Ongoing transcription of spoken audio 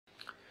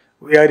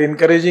We are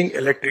encouraging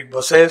electric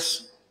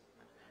buses,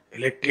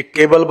 electric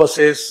cable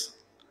buses.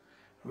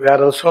 We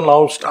are also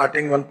now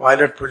starting one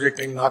pilot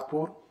project in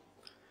Nagpur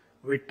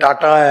with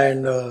Tata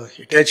and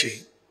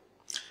Hitachi.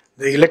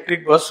 The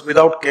electric bus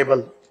without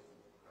cable,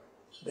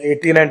 the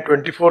 18 and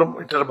 24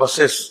 meter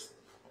buses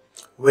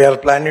we are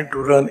planning to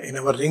run in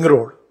our ring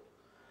road,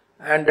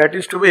 and that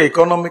is to be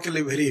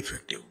economically very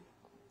effective.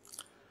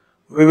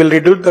 We will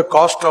reduce the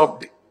cost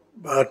of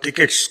the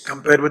tickets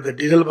compared with the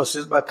diesel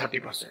buses by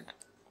 30%.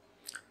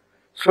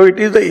 So it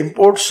is the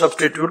import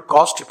substitute,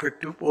 cost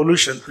effective,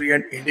 pollution free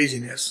and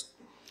indigenous.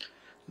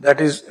 That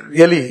is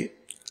really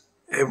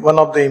one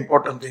of the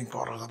important things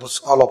for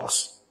all of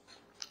us.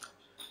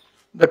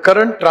 The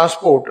current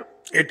transport,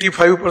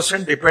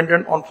 85%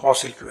 dependent on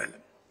fossil fuel.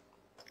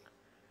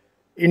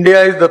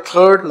 India is the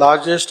third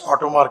largest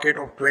auto market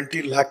of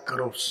 20 lakh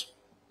crores.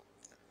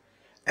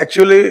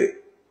 Actually,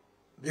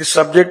 this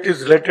subject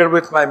is related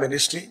with my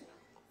ministry.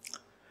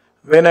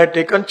 When I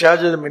taken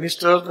charge as a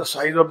minister, the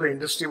size of the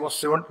industry was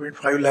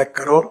 7.5 lakh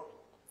crore.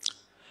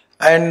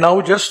 And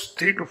now just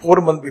 3 to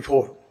 4 months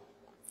before,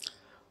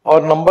 our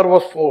number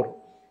was 4.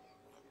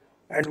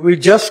 And we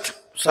just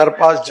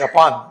surpassed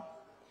Japan.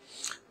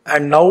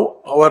 And now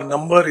our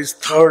number is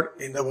third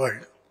in the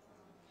world.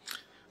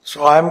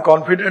 So I am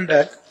confident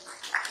that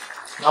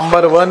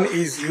number 1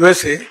 is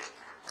USA.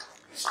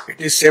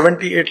 It is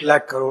 78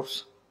 lakh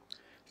crores.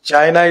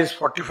 China is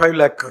 45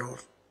 lakh crore.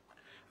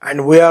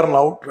 And we are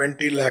now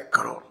 20 lakh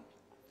crore.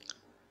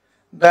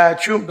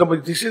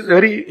 This is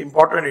very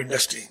important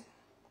industry.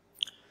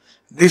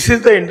 This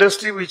is the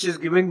industry which is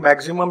giving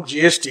maximum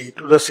GST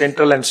to the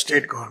central and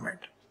state government.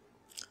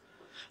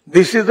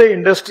 This is the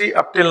industry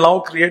up till now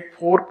create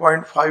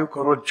 4.5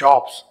 crore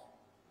jobs.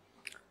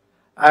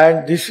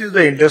 And this is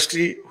the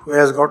industry who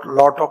has got a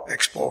lot of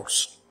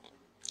exports.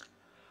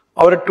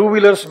 Our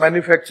two-wheelers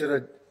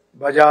manufacturer,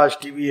 Bajaj,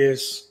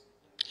 TVS,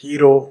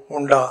 Hero,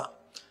 Honda,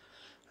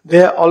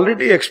 they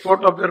already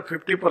export of their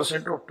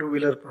 50% of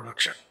two-wheeler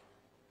production.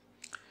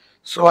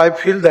 So I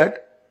feel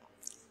that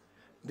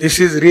this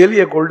is really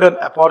a golden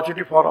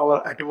opportunity for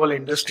our automobile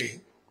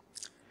industry.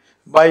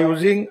 By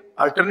using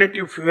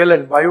alternative fuel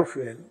and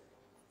biofuel,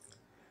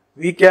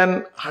 we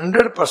can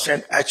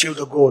 100% achieve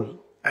the goal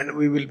and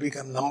we will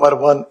become number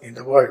 1 in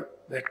the world.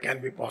 That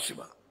can be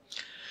possible.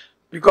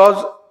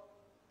 Because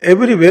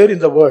everywhere in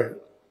the world,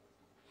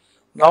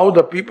 now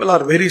the people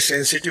are very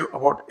sensitive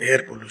about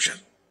air pollution.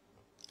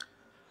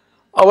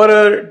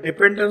 Our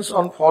dependence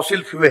on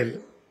fossil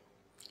fuel,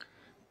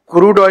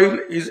 crude oil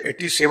is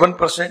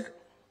 87%,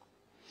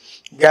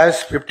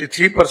 gas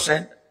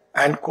 53%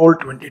 and coal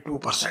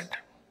 22%.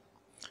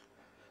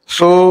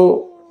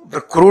 So the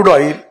crude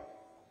oil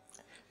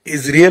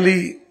is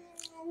really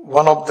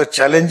one of the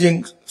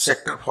challenging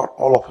sector for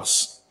all of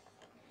us.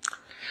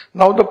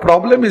 Now the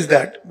problem is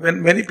that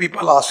when many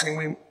people asking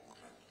me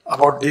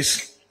about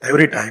this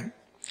every time,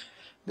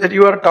 that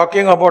you are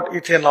talking about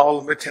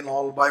ethanol,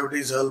 methanol,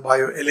 biodiesel,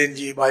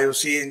 bio-LNG,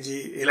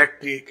 bio-CNG,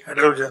 electric,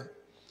 hydrogen.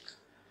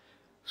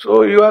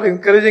 So you are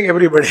encouraging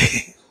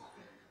everybody.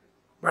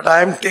 But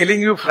I am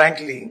telling you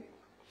frankly,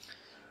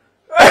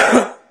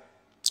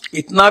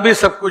 इतना भी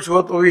सब कुछ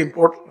हो तो भी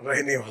import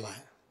रहने वाला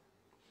है,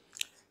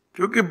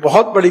 क्योंकि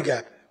बहुत बड़ी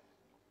गैप है.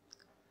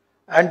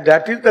 And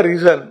that is the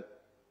reason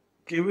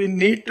that we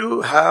need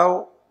to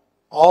have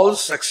all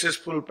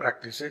successful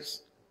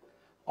practices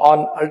on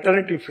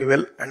alternative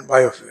fuel and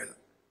biofuel.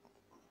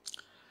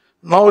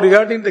 Now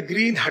regarding the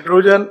green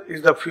hydrogen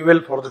is the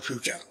fuel for the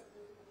future.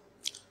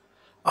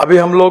 अभी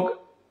हम लोग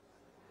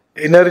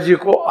एनर्जी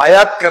को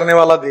आयात करने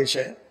वाला देश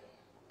है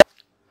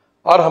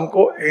और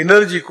हमको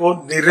एनर्जी को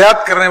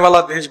निर्यात करने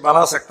वाला देश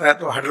बना सकता है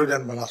तो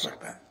हाइड्रोजन बना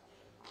सकता है.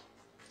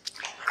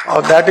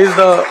 और that is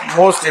the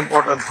most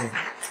important thing.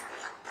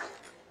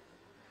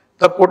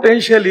 The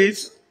potential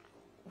is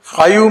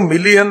 5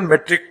 million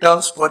metric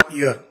tons per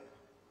year.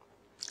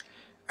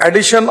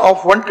 Addition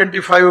of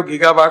 125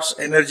 gigawatts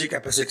energy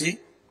capacity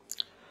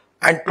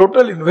and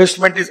total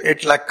investment is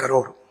 8 lakh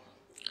crore.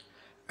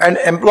 And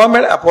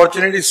employment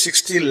opportunity is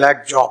 60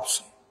 lakh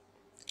jobs.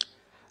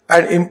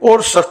 And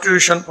import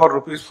substitution for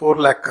rupees 4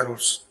 lakh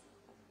crores.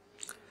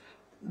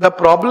 The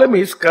problem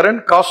is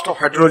current cost of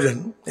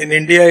hydrogen in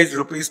India is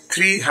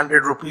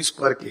 300 rupees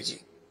per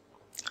kg.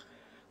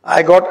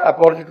 I got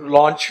opportunity to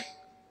launch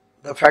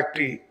the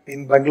factory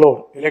in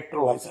Bangalore,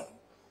 electrolyzer.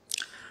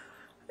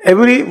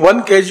 Every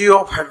 1 kg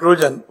of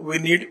hydrogen, we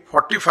need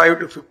 45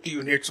 to 50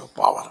 units of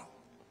power.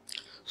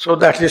 So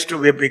that is to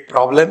be a big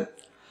problem,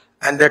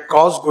 and the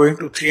cost going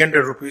to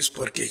 300 rupees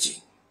per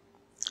kg.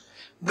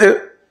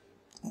 The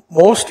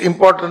most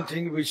important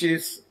thing which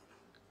is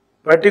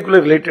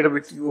particularly related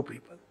with you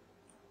people,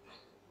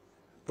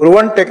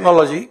 proven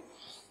technology,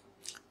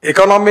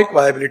 economic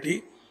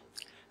viability,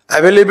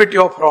 availability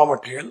of raw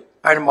material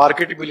and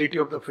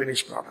marketability of the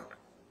finished product.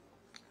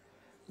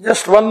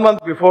 Just 1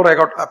 month before I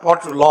got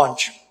appointed to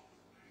launch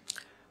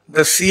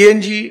the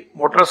CNG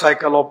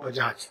motorcycle of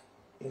Bajaj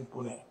in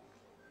Pune.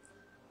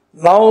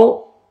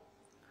 Now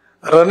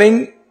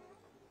running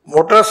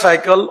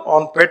motorcycle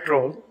on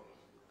petrol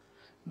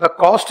the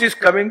cost is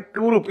coming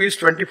 2 rupees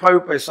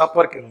 25 paisa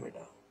per kilometer.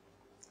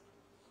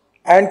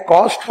 And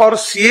cost for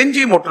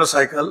CNG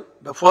motorcycle,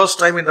 the first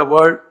time in the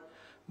world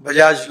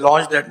Bajaj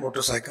launched that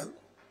motorcycle,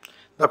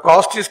 the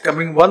cost is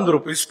coming 1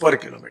 rupees per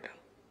kilometer.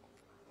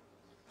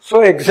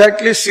 So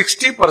exactly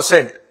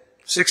 60%,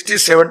 60,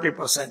 70%,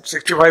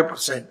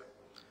 65%,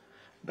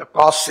 the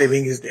cost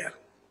saving is there.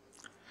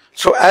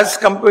 So as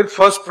compared,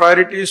 first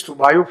priority is to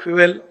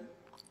biofuel,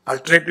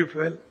 alternative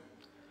fuel,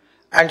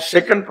 and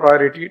second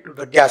priority to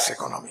the gas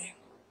economy.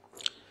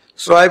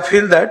 So I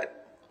feel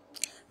that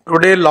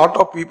today, a lot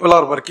of people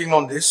are working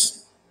on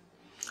this,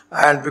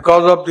 and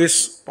because of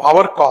this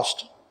power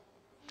cost,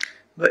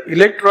 the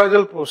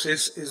electrolyzer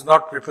process is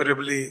not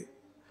preferably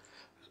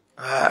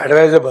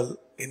advisable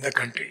in the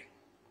country.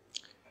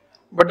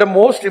 But the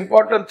most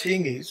important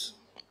thing is,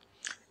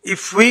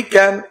 if we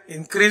can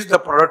increase the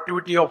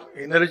productivity of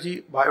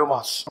energy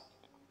biomass,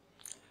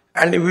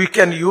 and we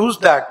can use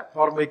that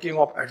for making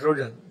of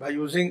hydrogen by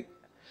using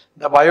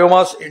the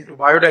biomass into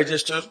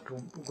biodigester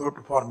to go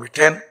to for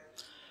methane,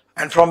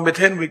 and from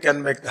methane we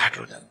can make the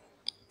hydrogen.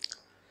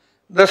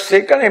 The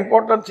second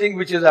important thing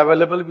which is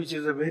available, which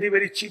is a very,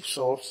 very cheap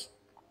source,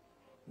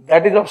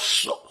 that is of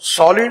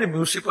solid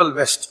municipal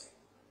waste.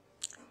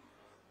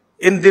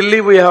 In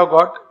Delhi we have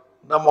got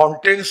the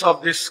mountains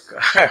of this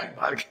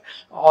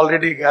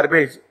already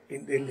garbage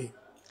in Delhi.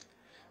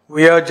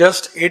 We have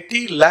just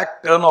 80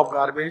 lakh ton of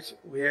garbage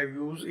we have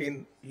used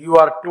in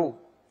UR2,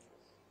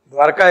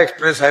 Dwarka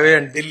Express Highway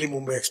and Delhi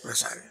Mumbai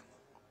Express Highway.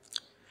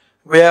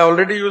 We have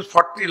already used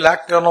 40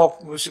 lakh ton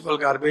of municipal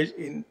garbage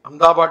in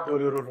Ahmedabad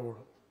Doriro Road.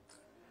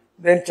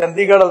 Then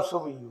Chandigarh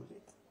also we use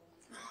it.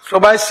 So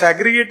by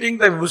segregating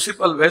the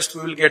municipal waste,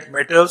 we will get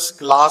metals,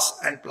 glass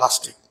and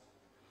plastic.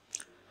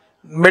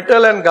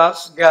 Metal and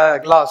glass,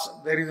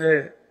 there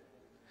is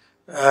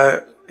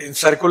a, in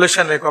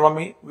circulation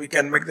economy, we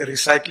can make the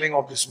recycling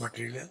of this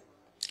material.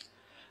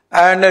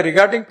 And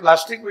regarding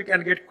plastic, we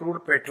can get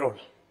crude petrol.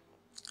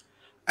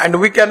 And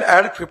we can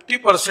add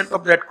 50%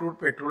 of that crude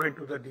petrol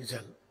into the diesel.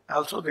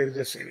 Also there is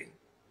a saving.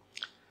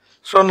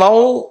 So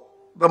now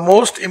the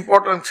most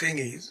important thing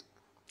is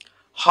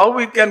how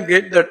we can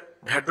get that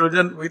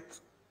hydrogen with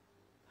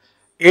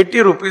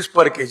 80 rupees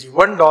per kg,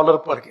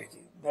 $1 per kg.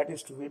 That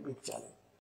is to be a big challenge.